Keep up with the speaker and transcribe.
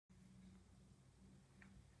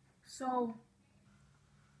So,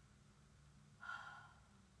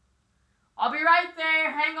 I'll be right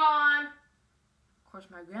there. Hang on. Of course,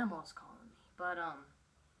 my grandma's calling me. But,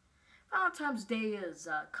 Valentine's Day is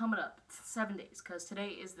coming up. It's 7 days, because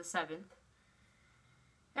today is the 7th.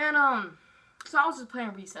 And, so I was just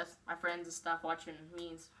playing recess with my friends and stuff, watching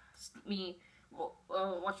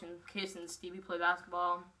watching Kiss and Stevie play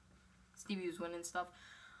basketball. Stevie was winning stuff.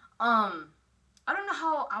 I don't know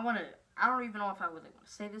how I don't even know if I would want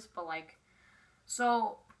to say this, but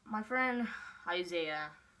so my friend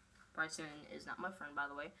Isaiah Bryson is not my friend, by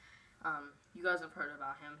the way. You guys have heard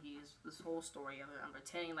about him. He's this whole story of it. I'm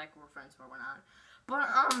pretending like we're friends, but we're not. But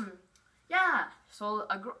yeah. So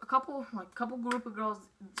a couple group of girls,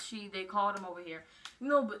 they called him over here. You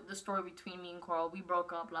know, but the story between me and Coral, we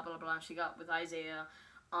broke up, blah blah blah. And she got with Isaiah.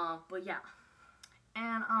 But yeah,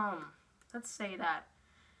 and let's say that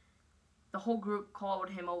the whole group called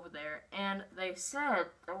him over there, and they said,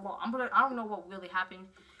 well, I don't know what really happened.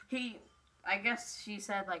 I guess she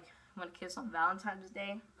said, like, I'm gonna kiss on Valentine's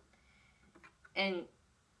Day, and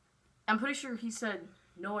I'm pretty sure he said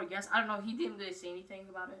no, I guess. I don't know, he didn't really say anything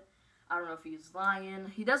about it. I don't know if he's lying.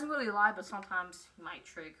 He doesn't really lie, but sometimes he might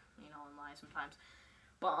trick, and lie sometimes.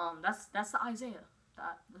 But, that's the Isaiah,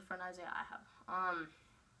 the friend Isaiah I have.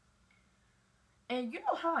 And you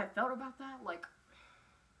know how I felt about that? Like,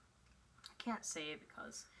 I can't say it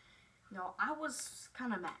because, I was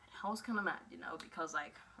kind of mad. Because,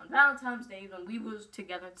 like, on Valentine's Day, when we was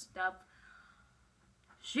together and stuff,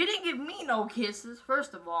 she didn't give me no kisses,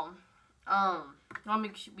 first of all.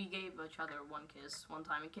 We gave each other one kiss one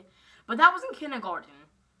time, but that was in kindergarten.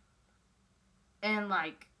 And,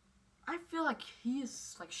 like, I feel like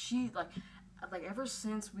ever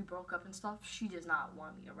since we broke up and stuff, she does not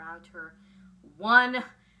want me around her one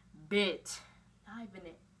bit. Not even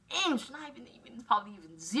an inch, not even probably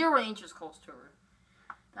even 0 inches close to her.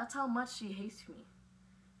 That's how much she hates me.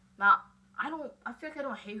 Now, I feel like I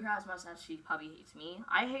don't hate her as much as she probably hates me.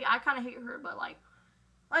 I kind of hate her, but like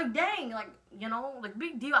dang,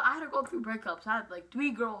 big deal. I had to go through breakups. I had like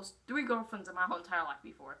 3 girlfriends in my whole entire life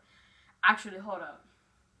before. Actually, hold up.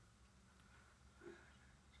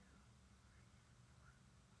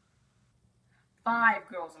 5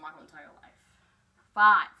 girls in my whole entire life.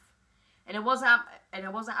 5. And it wasn't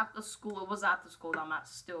after school. It was after school that I'm at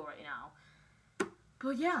still right now.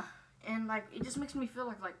 But yeah, and like it just makes me feel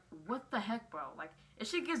like what the heck, bro? Like if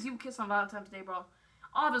she gives you a kiss on Valentine's Day, bro,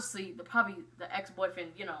 obviously the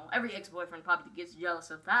ex-boyfriend, every ex-boyfriend probably gets jealous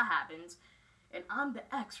if that happens. And I'm the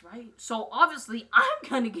ex, right? So obviously I'm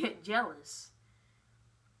gonna get jealous.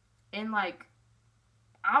 And like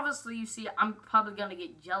obviously you see I'm probably gonna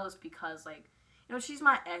get jealous because she's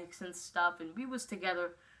my ex and stuff, and we was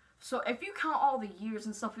together. So if you count all the years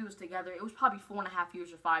and stuff we was together, it was probably 4.5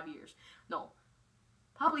 years or 5 years. No,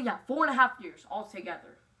 probably 4.5 years all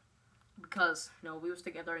together. Because we was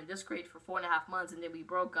together in this grade for 4.5 months, and then we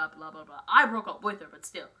broke up. Blah blah blah. I broke up with her, but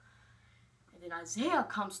still. And then Isaiah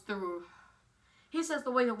comes through. He says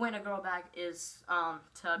the way to win a girl back is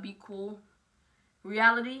to be cool.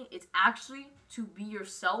 Reality, it's actually to be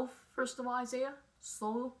yourself. First of all, Isaiah,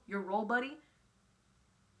 slow your roll, buddy.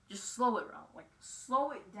 Just slow it, bro. Like,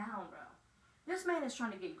 slow it down, bro. This man is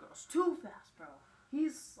trying to get girls too fast, bro.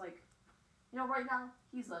 He's, right now,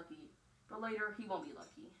 he's lucky. But later, he won't be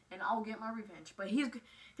lucky. And I'll get my revenge. But here's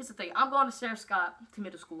the thing. I'm going to Sarah Scott to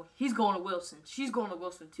middle school. He's going to Wilson. She's going to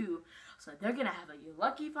Wilson, too. So they're going to have a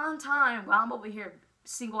lucky fun time while I'm over here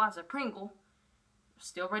single as a Pringle.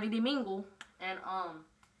 Still ready to mingle. And, I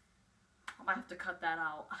might have to cut that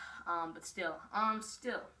out. But still.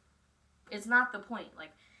 It's not the point.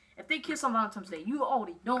 Like, if they kiss on Valentine's Day, you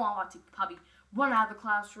already know I'm about to probably run out of the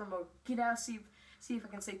classroom or get out, see if I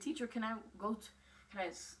can say, teacher, can I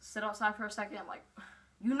sit outside for a second? I'm like,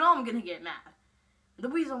 I'm gonna get mad. The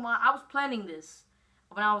reason why I was planning this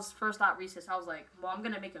when I was first at recess, I was like, well, I'm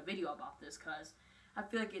gonna make a video about this because I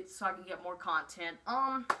feel like it's so I can get more content.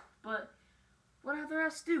 But whatever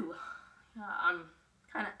else do, I'm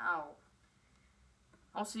kind of out.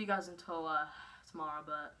 I'll see you guys until tomorrow.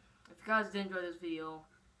 But if you guys did enjoy this video,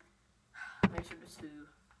 make sure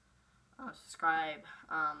to subscribe.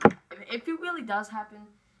 If it really does happen,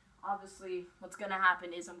 obviously what's gonna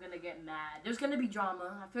happen is I'm gonna get mad. There's gonna be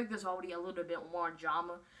drama. I feel like there's already a little bit more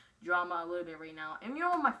drama a little bit right now. And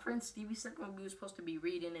what my friend Stevie said when we were supposed to be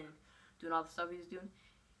reading and doing all the stuff he was doing?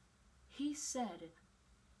 He said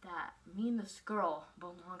that me and this girl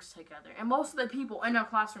belongs together. And most of the people in our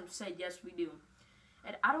classroom said yes, we do.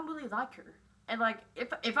 And I don't really like her. And like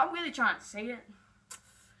if I'm really trying to say it,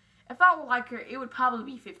 if I would like her, it would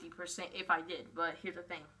probably be 50% if I did. But here's the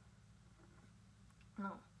thing.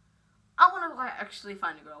 No. I want want to like actually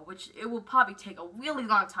find a girl, which it will probably take a really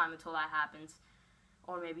long time until that happens,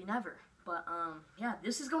 or maybe never. But yeah,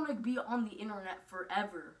 this is gonna be on the internet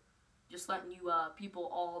forever. Just letting you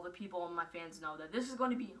all the people on my fans know that this is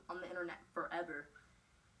going to be on the internet forever.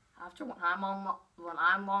 After when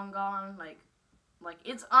I'm long gone, like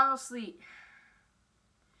it's honestly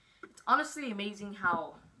amazing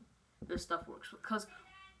how this stuff works. Because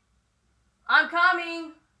I'm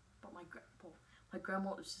coming, but my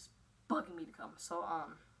grandma is just bugging me to come. So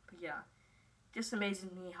but yeah, just amazing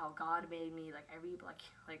to me how God made me.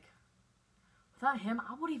 Like without Him,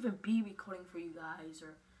 I wouldn't even be recording for you guys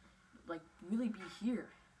or like really be here.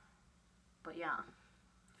 But yeah,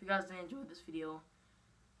 if you guys did enjoy this video,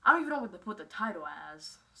 I don't even know what to put the title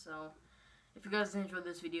as. So if you guys did enjoy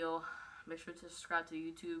this video, make sure to subscribe to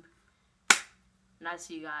YouTube. And I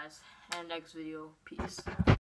see you guys in the next video. Peace.